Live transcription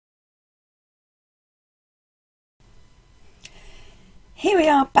Here we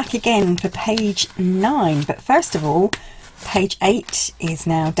are back again for page 9, but first of all, page 8 is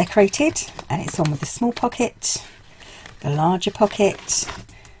now decorated and it's on with the small pocket, the larger pocket,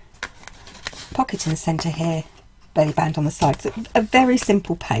 pocket in the centre here, belly band on the side. So a very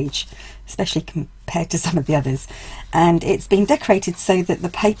simple page, especially compared to some of the others, and it's been decorated so that the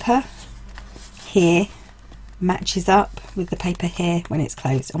paper here matches up with the paper here when it's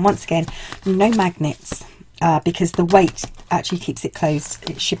closed. And once again, no magnets, because the weight actually keeps it closed.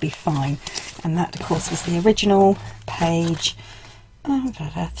 It should be fine. And that of course was the original page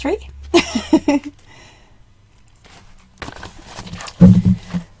 3.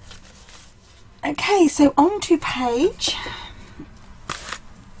 Okay, so on to page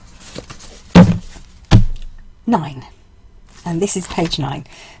 9, and this is page 9.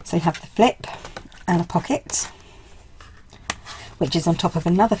 So you have the flip and a pocket, which is on top of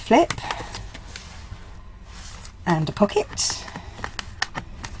another flip and a pocket.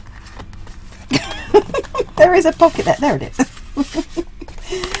 There is a pocket there, there it is.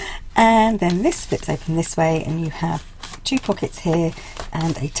 And then this flips open this way and you have 2 pockets here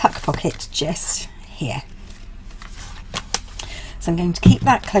and a tuck pocket just here. So I'm going to keep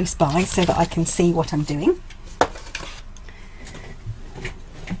that close by so that I can see what I'm doing.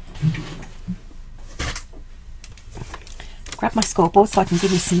 Grab my scoreboard so I can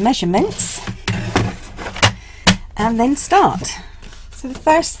give you some measurements and then start. So the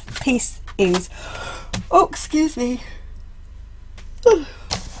first piece is, oh excuse me,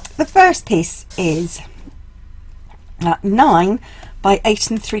 the first piece is 9 by 8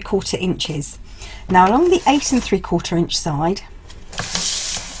 3/4 inches. Now along the 8 3/4 inch side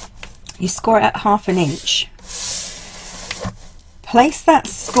you score it at 1/2 inch. Place that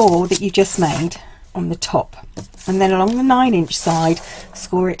score that you just made on the top, and then along the 9 inch side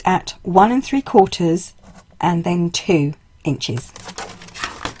score it at 1 3/4 and then 2 inches.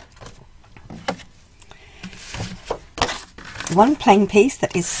 One plain piece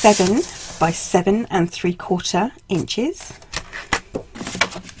that is 7 by 7 3/4 inches.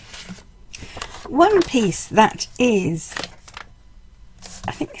 One piece that is,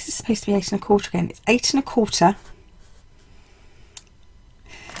 I think this is supposed to be 8 1/4 again, it's 8 1/4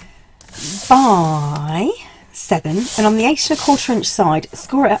 by 7, and on the 8 1/4 inch side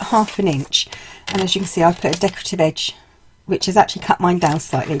score it at 1/2 inch. And as you can see, I've put a decorative edge which has actually cut mine down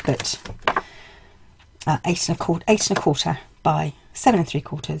slightly, but 8 1/4 by 7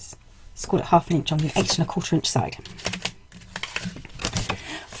 3/4, scored at 1/2 inch on the 8 1/4 inch side.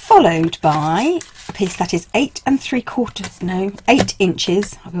 Followed by a piece that is 8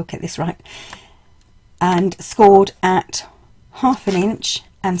 inches, I will get this right, and scored at 1/2 inch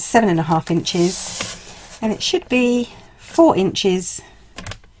and 7 1/2 inches, and it should be 4 inches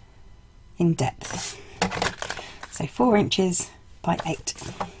in depth. So 4 inches by 8.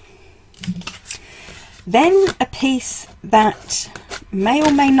 Then a piece that may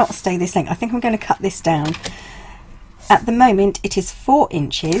or may not stay this length. I think I'm going to cut this down. At the moment it is 4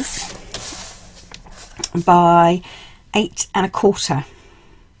 inches by 8 1/4,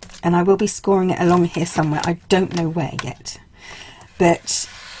 and I will be scoring it along here somewhere. I don't know where yet, but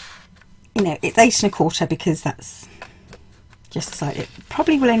you know, it's 8 1/4 because that's just so it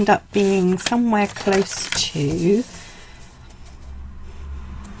probably will end up being somewhere close to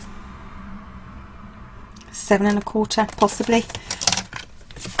 7 1/4 possibly,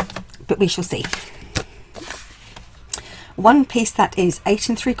 but we shall see. One piece that is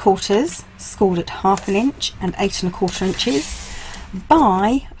 8 3/4, scored at 1/2 inch and 8 1/4 inches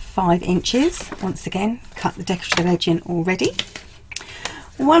by 5 inches. Once again, cut the decorative edge in already.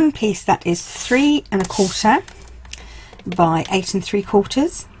 One piece that is 3 1/4 by 8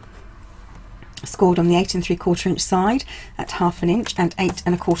 3/4, scored on the 8 3/4 inch side at 1/2 inch and 8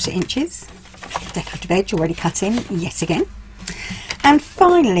 1/4 inches. Decorative edge already cut in yet again. And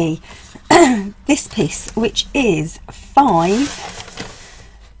finally this piece, which is 5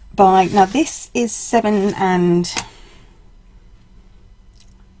 by, now this is 7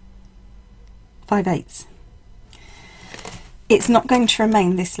 5/8. It's not going to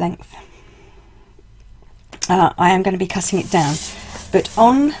remain this length. I am going to be cutting it down, but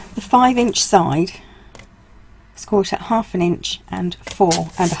on the 5 inch side score it at 1/2 inch and 4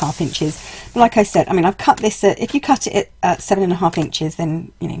 1/2 inches. But like I said, I mean, I've cut this at, if you cut it at 7 1/2 inches,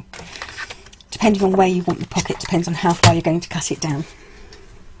 then you know, depending on where you want the pocket, depends on how far you're going to cut it down.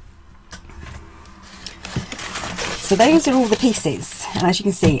 So those are all the pieces, and as you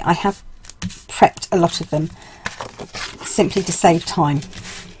can see, I have prepped a lot of them simply to save time.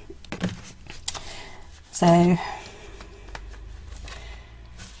 So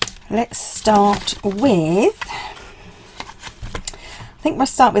let's start with I think we'll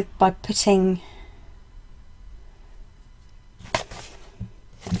start with by putting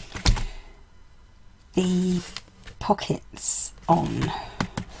the pockets on.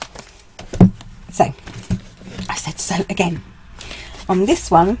 So I said so again. On this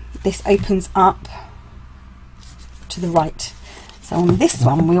one, this opens up to the right. So on this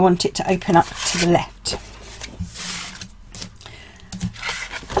one, we want it to open up to the left.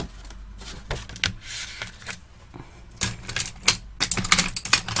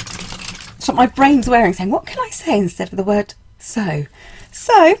 That's what my brain's wearing, saying, what can I say instead of the word so?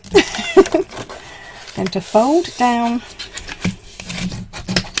 So, I'm going to fold down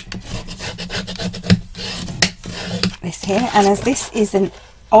this here, and as this is an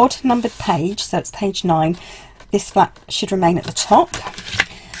odd numbered page, so it's page 9, this flap should remain at the top,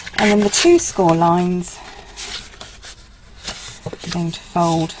 and then the 2 score lines I'm going to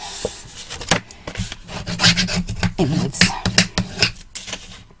fold inwards,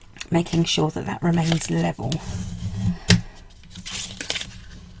 making sure that that remains level.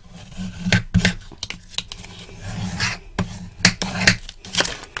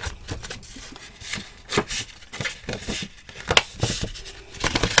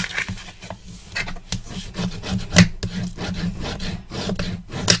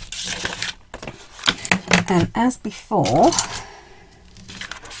 And as before,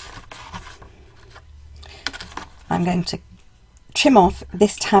 I'm going to trim off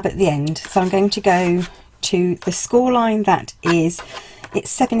this tab at the end. So I'm going to go to the score line that is, it's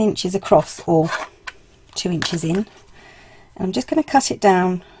 7 inches across or 2 inches in. And I'm just going to cut it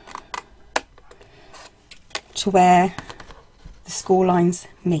down to where the score lines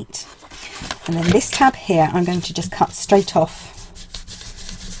meet. And then this tab here, I'm going to just cut straight off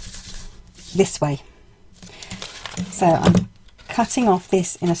this way. So I'm cutting off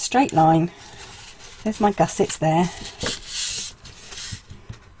this in a straight line. There's my gussets there.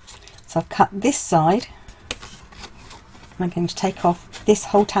 So I've cut this side. I'm going to take off this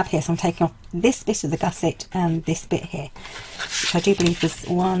whole tab here. So I'm taking off this bit of the gusset and this bit here, which I do believe was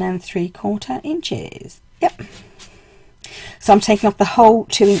 1 3/4 inches. Yep. So I'm taking off the whole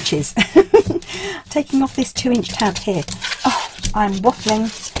 2 inches. Taking off this 2-inch tab here. Oh, I'm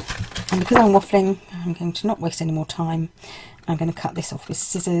waffling. And because I'm waffling, I'm going to not waste any more time. I'm going to cut this off with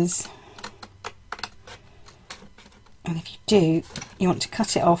scissors. And if you do, you want to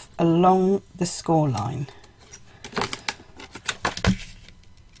cut it off along the score line.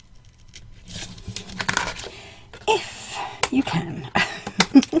 If you can.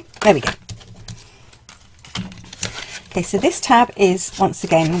 There we go. Okay, so this tab is once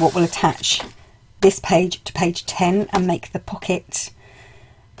again what will attach this page to page 10 and make the pocket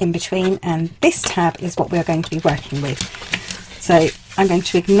in between, and this tab is what we are going to be working with. So I'm going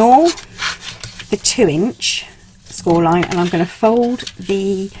to ignore the 2-inch score line and I'm going to fold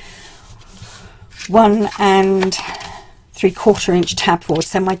the 1 3/4 inch tab forward.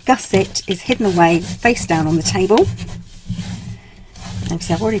 So my gusset is hidden away face down on the table. And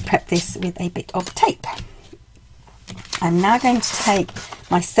so I've already prepped this with a bit of tape. I'm now going to take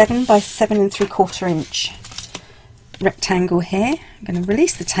my 7 by 7 3/4 inch rectangle here. I'm going to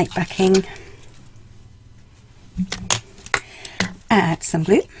release the tape backing, add some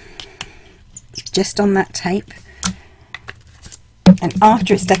glue just on that tape, and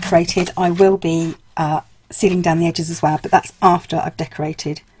after it's decorated I will be sealing down the edges as well, but that's after I've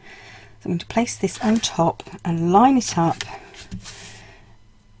decorated. So I'm going to place this on top and line it up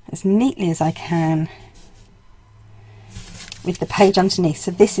as neatly as I can with the page underneath,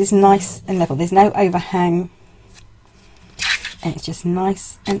 so this is nice and level, there's no overhang, and it's just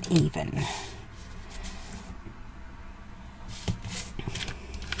nice and even.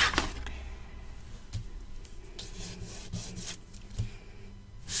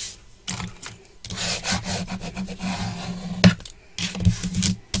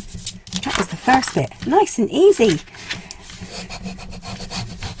 That was the first bit, nice and easy.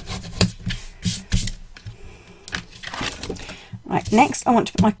 Right, next I want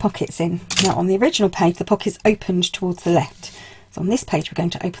to put my pockets in. Now on the original page the pockets opened towards the left. So on this page we're going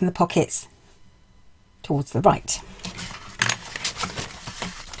to open the pockets towards the right.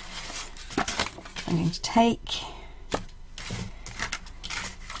 I'm going to take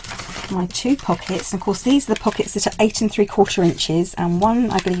my 2 pockets, and of course these are the pockets that are 8 3/4 inches, and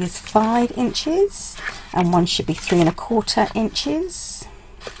one I believe is 5 inches, and one should be 3 1/4 inches.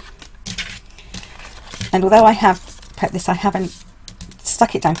 And although I have prepped this, I haven't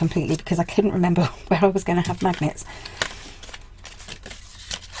stuck it down completely because I couldn't remember where I was going to have magnets.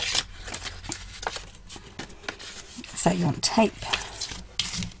 So you want tape,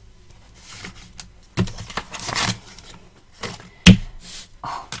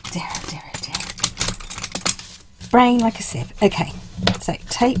 spraying like a sieve. Okay, so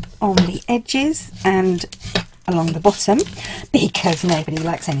tape on the edges and along the bottom, because nobody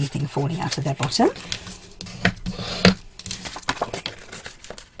likes anything falling out of their bottom.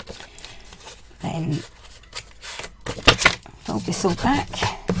 Then fold this all back,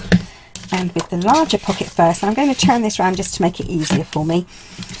 and with the larger pocket first, I'm going to turn this around just to make it easier for me.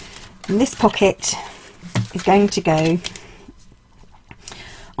 And this pocket is going to go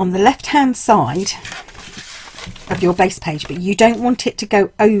on the left hand side of your base page, but you don't want it to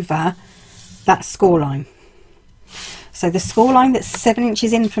go over that score line. So the score line that's 7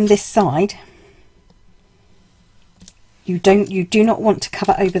 inches in from this side, you do not want to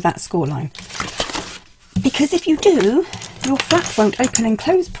cover over that score line, because if you do, your flap won't open and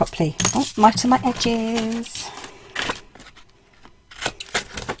close properly. Oh, might of my edges.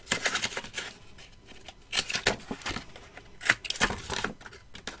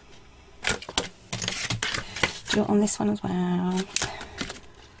 Do it on this one as well.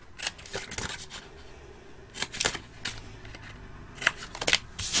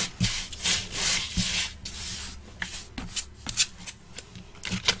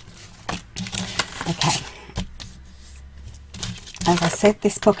 Okay. As I said,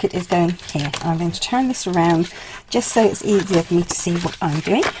 this pocket is going here. I'm going to turn this around just so it's easier for me to see what I'm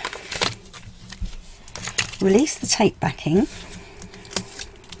doing. Release the tape backing.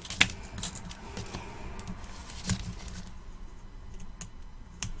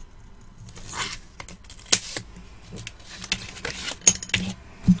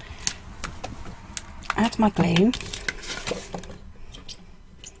 Add my glue.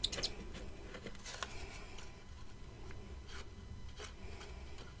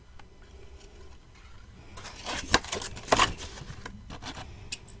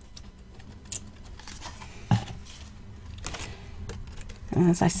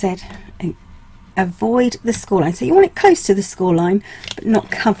 As I said, avoid the score line. So you want it close to the score line, but not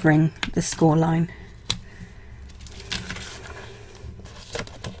covering the score line.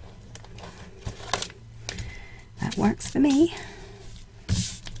 That works for me.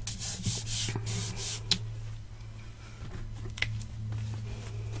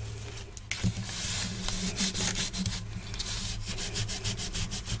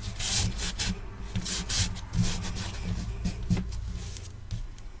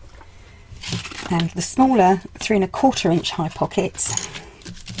 And the smaller 3 1/4 inch high pocket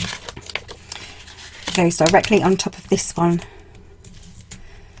goes directly on top of this one,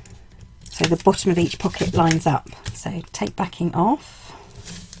 so the bottom of each pocket lines up. So tape backing off,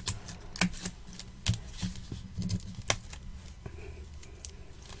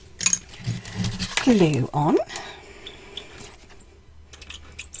 glue on,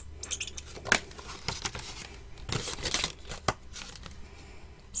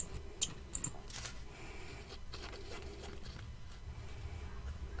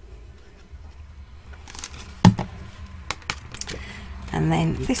 and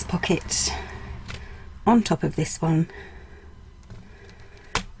then this pocket on top of this one,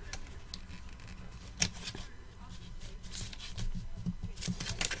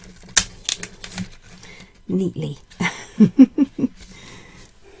 neatly.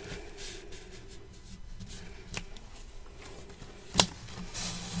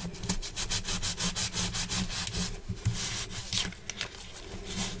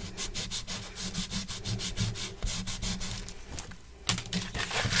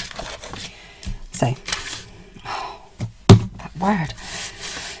 So, oh, that word.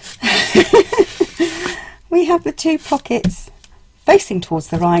 We have the 2 pockets facing towards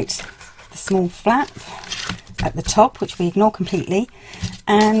the right, the small flap at the top, which we ignore completely,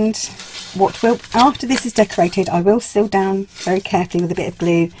 and what will, after this is decorated, I will seal down very carefully with a bit of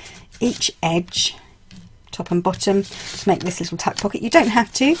glue each edge, top and bottom, to make this little tuck pocket. You don't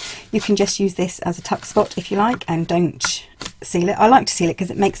have to, you can just use this as a tuck spot if you like, and don't seal it. I like to seal it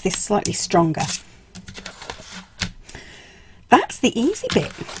because it makes this slightly stronger. That's the easy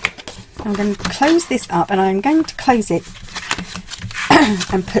bit. I'm going to close this up, and I'm going to close it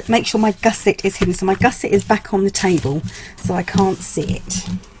and make sure my gusset is hidden. So my gusset is back on the table, so I can't see it.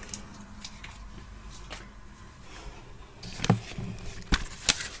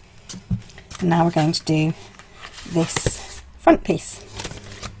 And now we're going to do this front piece.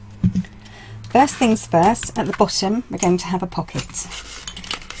 First things first, at the bottom we're going to have a pocket.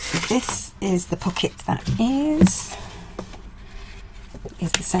 So this is the pocket that is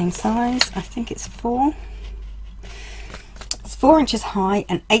the same size. I think it's 4. It's 4 inches high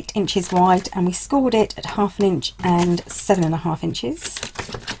and 8 inches wide, and we scored it at 1/2 inch and 7.5 inches.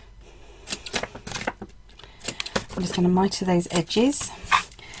 I'm just going to mitre those edges.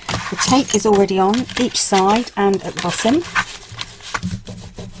 The tape is already on each side and at the bottom.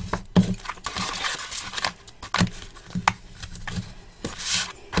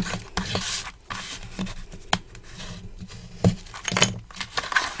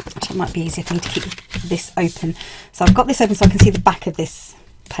 Actually, it might be easier for me to keep this open. So I've got this open so I can see the back of this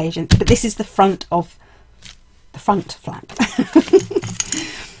page, but this is the front of the front flap.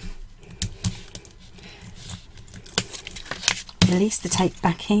 Release the tape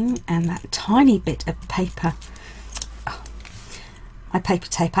backing and that tiny bit of paper. Oh, my paper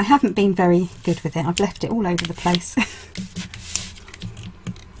tape. I haven't been very good with it. I've left it all over the place.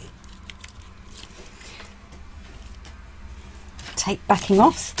 Tape backing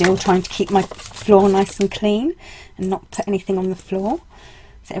off, still trying to keep my floor nice and clean and not put anything on the floor.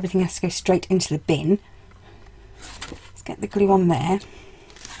 So everything has to go straight into the bin. Let's get the glue on there.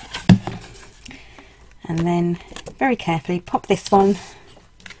 And then very carefully pop this one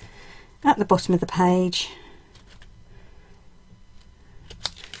at the bottom of the page,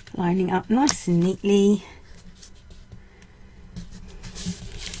 lining up nice and neatly.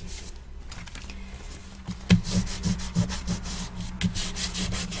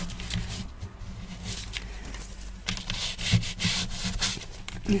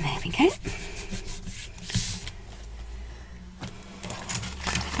 And there we go.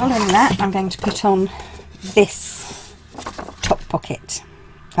 Following that, I'm going to put on this top pocket,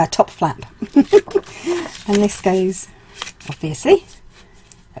 top flap. And this goes, obviously,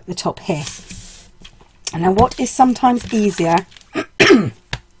 at the top here. And now what is sometimes easier,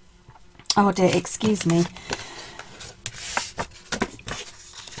 oh dear, excuse me.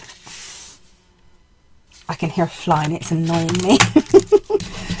 I can hear a fly and it's annoying me.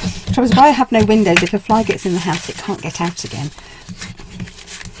 Trouble is, if I have no windows, if a fly gets in the house, it can't get out again.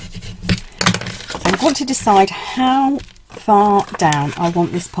 So I want to decide how far down I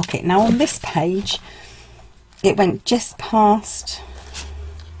want this pocket. Now on this page, it went just past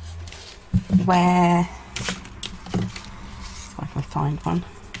where, if I can find one.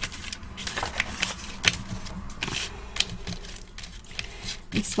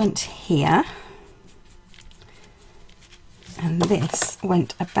 This went here. And this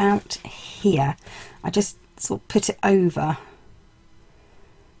went about here. I just sort of put it over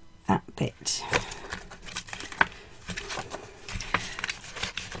that bit.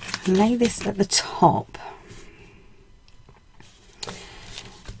 Lay this at the top.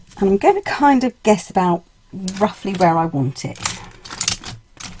 And I'm going to kind of guess about roughly where I want it.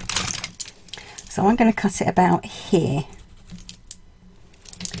 So I'm going to cut it about here,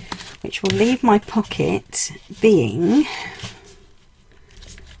 which will leave my pocket being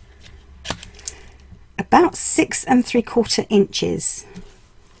about 6 3/4 inches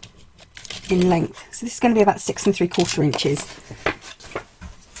in length. So this is going to be about 6 3/4 inches.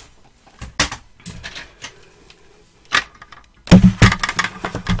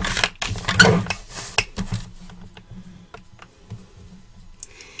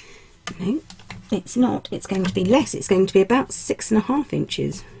 No, it's not. It's going to be less. It's going to be about 6 1/2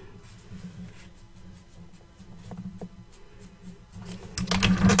 inches.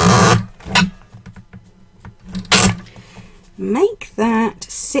 Make that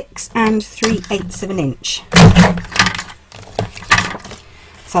 6 3/8 of an inch.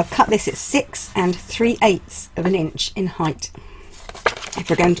 So I've cut this at 6 3/8 of an inch in height, if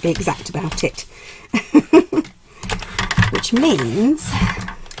we're going to be exact about it. Which means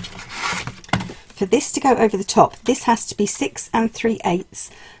for this to go over the top, this has to be 6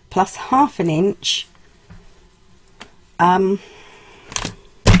 3/8 plus 1/2 inch.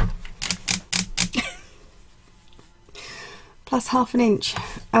 Plus 1/2 inch.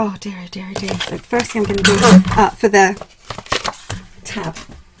 Oh dear, oh dear, oh dear. So the first thing I'm going to do for the tab.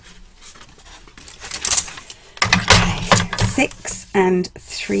 Okay, 6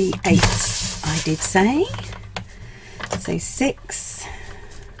 3/8 I did say. So 6.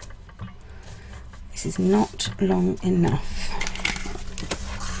 This is not long enough.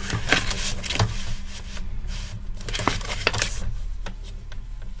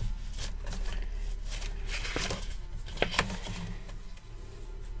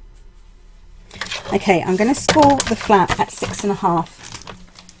 Okay, I'm going to score the flap at 6 1/2,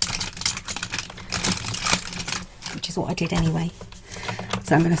 which is what I did anyway.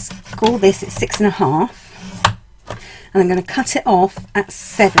 So I'm going to score this at 6 1/2, and I'm going to cut it off at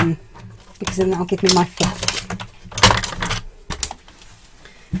 7, because then that'll give me my flap.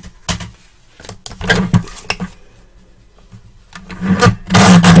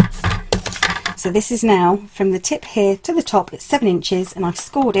 So this is now from the tip here to the top, it's 7 inches, and I've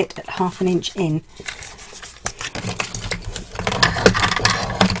scored it at 1/2 inch in.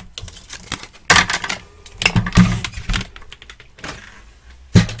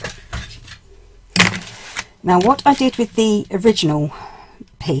 Now what I did with the original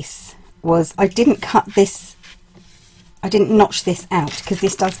piece was I didn't cut this, I didn't notch this out, because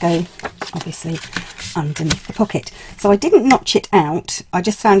this does go obviously underneath the pocket. So I didn't notch it out, I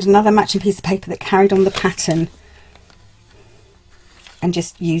just found another matching piece of paper that carried on the pattern and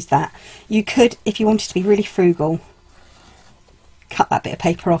just used that. You could, if you wanted to be really frugal, cut that bit of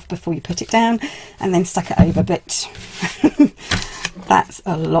paper off before you put it down and then stuck it over, but that's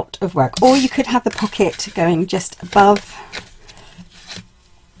a lot of work. Or you could have the pocket going just above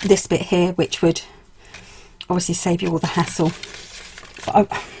this bit here, which would obviously save you all the hassle. But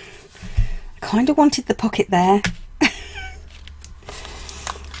I kind of wanted the pocket there.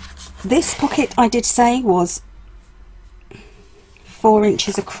 This pocket, I did say, was 4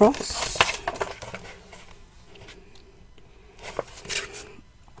 inches across.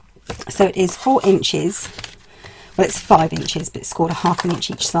 So it is 4 inches. Well, it's 5 inches, but it's scored a ½ an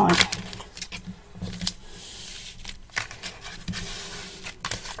inch each side.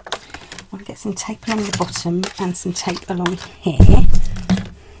 I want to get some tape along the bottom and some tape along here.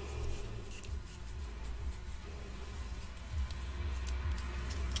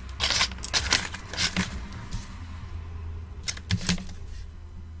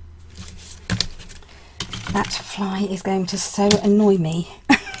 That fly is going to so annoy me.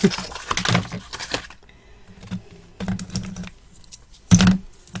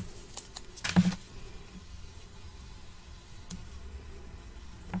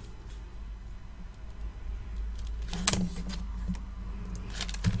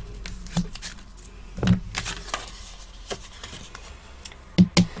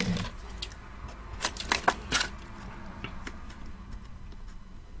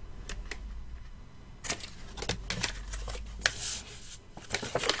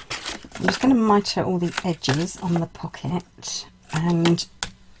 I'm just going to mitre all the edges on the pocket and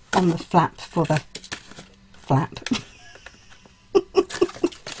on the flap for the flap.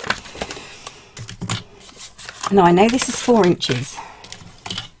 Now I know this is 4 inches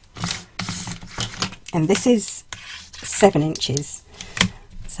and this is 7 inches,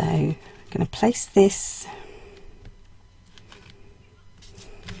 so I'm going to place this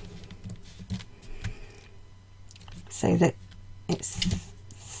so that it's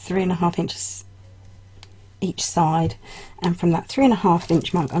 3.5 inches each side, and from that 3.5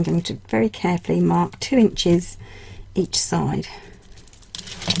 inch mark I'm going to very carefully mark 2 inches each side.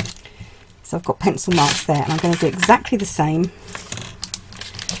 So I've got pencil marks there, and I'm going to do exactly the same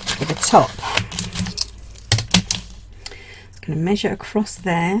for the top. I'm going to measure across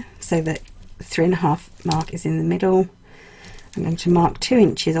there so that the 3.5 mark is in the middle. I'm going to mark 2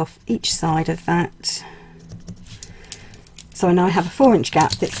 inches off each side of that. So I now have a 4 inch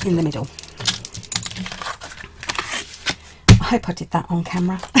gap that's in the middle. I hope I did that on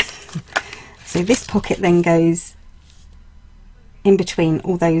camera. So this pocket then goes in between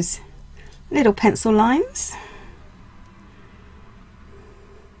all those little pencil lines.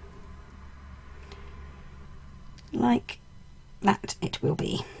 Like that it will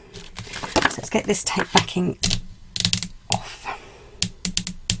be. So let's get this tape backing off.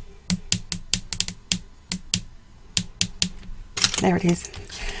 There it is.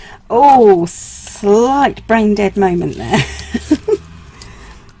 Oh, slight brain dead moment there.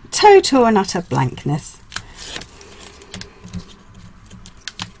 Total and utter blankness.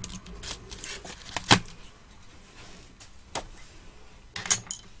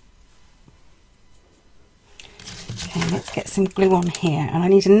 Okay, let's get some glue on here, and I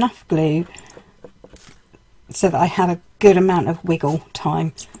need enough glue so that I have a good amount of wiggle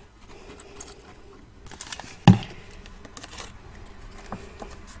time.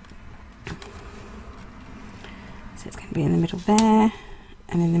 So it's going to be in the middle there,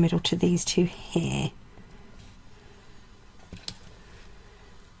 and in the middle to these two here.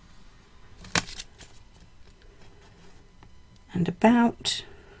 And about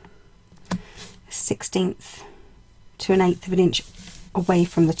 1/16 to 1/8 of an inch away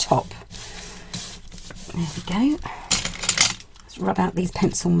from the top. There we go. Let's rub out these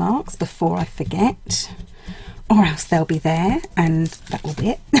pencil marks before I forget, or else they'll be there and that will be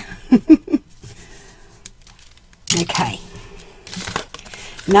it. Okay,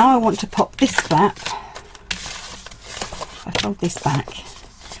 now I want to pop this flap. If I fold this back,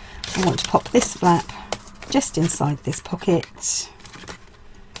 I want to pop this flap just inside this pocket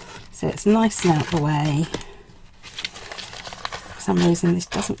so it's nice and out the way. For some reason this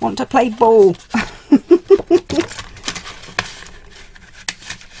doesn't want to play ball.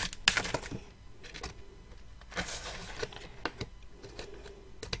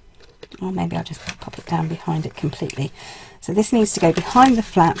 Or maybe I'll just pop it down behind it completely. So this needs to go behind the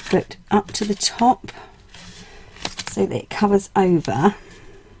flap but up to the top. so that it covers over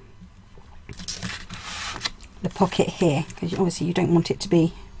the pocket here, because obviously you don't want it to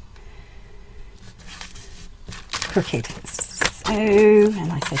be crooked. So,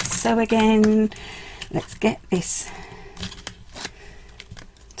 and I said so again, let's get this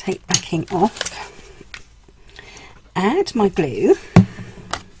tape backing off, add my glue,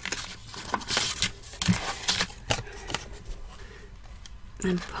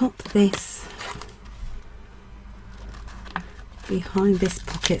 and pop this behind this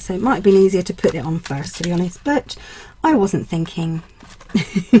pocket. So it might have been easier to put it on first, to be honest, but I wasn't thinking.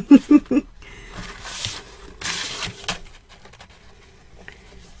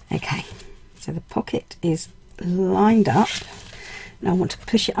 Okay, so the pocket is lined up. Now I want to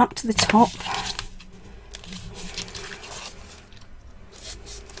push it up to the top.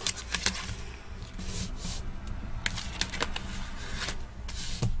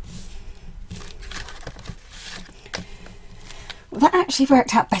 Well, that actually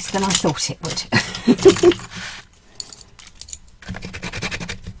worked out better than I thought it would.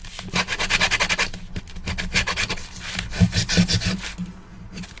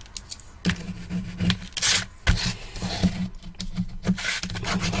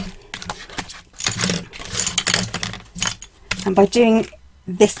 And by doing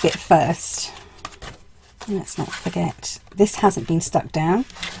this bit first, let's not forget, this hasn't been stuck down.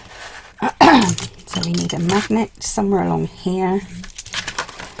 So we need a magnet somewhere along here.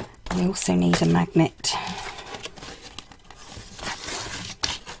 We also need a magnet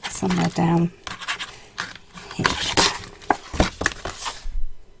somewhere down here.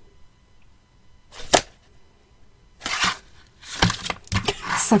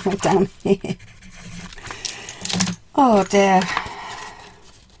 Somewhere down here. Oh dear.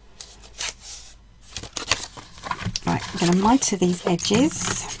 Right, I'm going to miter these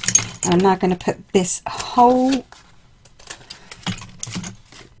edges, and I'm now going to put this whole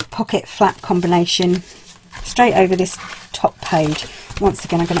pocket flap combination straight over this top page. Once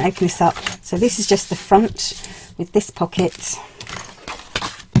again, I'm going to open this up. So this is just the front with this pocket,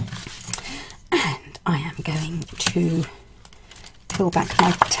 and I am going to peel back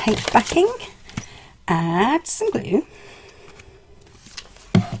my tape backing, add some glue,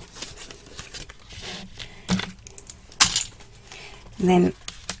 and then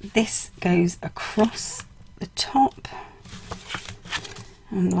this goes across the top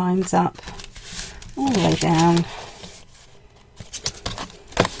and lines up all the way down.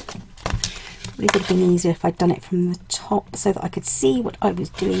 Probably would have been easier if I'd done it from the top so that I could see what I was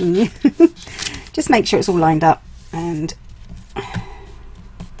doing. Just make sure it's all lined up, and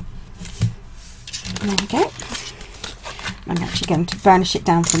there we go. I'm actually going to burnish it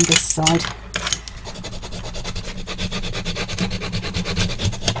down from this side.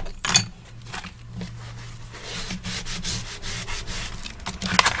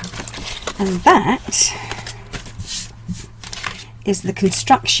 And that is the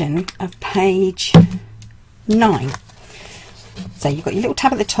construction of page 9. So you've got your little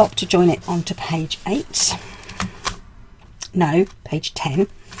tab at the top to join it onto page 8. No, page 10.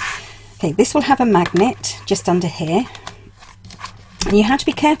 Okay, this will have a magnet just under here. And you have to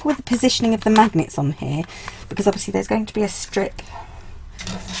be careful with the positioning of the magnets on here, because obviously there's going to be a strip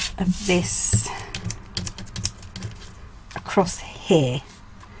of this across here.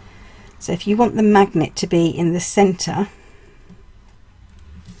 So if you want the magnet to be in the centre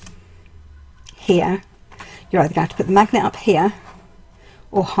here, you're either going to put the magnet up here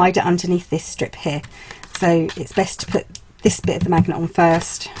or hide it underneath this strip here. So it's best to put this bit of the magnet on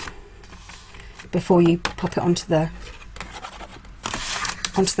first before you pop it onto the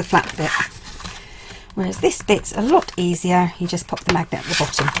flat bit. Whereas this bit's a lot easier. You just pop the magnet at the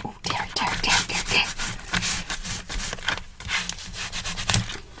bottom. Oh dear, dear, dear, dear, dear.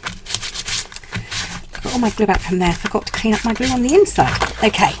 Got all my glue back from there. Forgot to clean up my glue on the inside.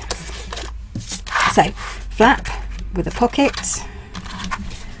 Okay. So, flap with a pocket,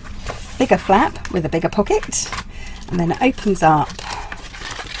 bigger flap with a bigger pocket, and then it opens up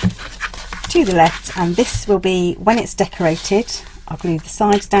to the left, and this will be when it's decorated. I'll glue the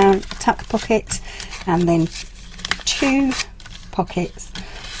sides down, tuck pocket, and then 2 pockets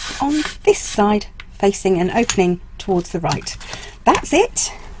on this side facing and opening towards the right. That's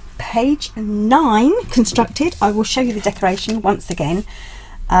it. Page 9 constructed. I will show you the decoration once again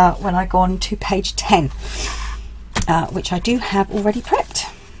when I go on to page 10, which I do have already prepped.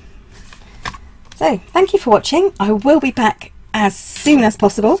 So thank you for watching. I will be back as soon as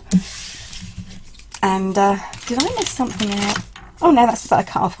possible. And did I miss something out? Oh no, that's what I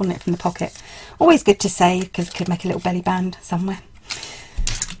cut off on it from the pocket. Always good to say, because it could make a little belly band somewhere.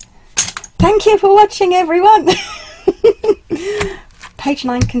 Thank you for watching, everyone. Page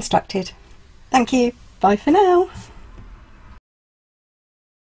 9 constructed. Thank you. Bye for now.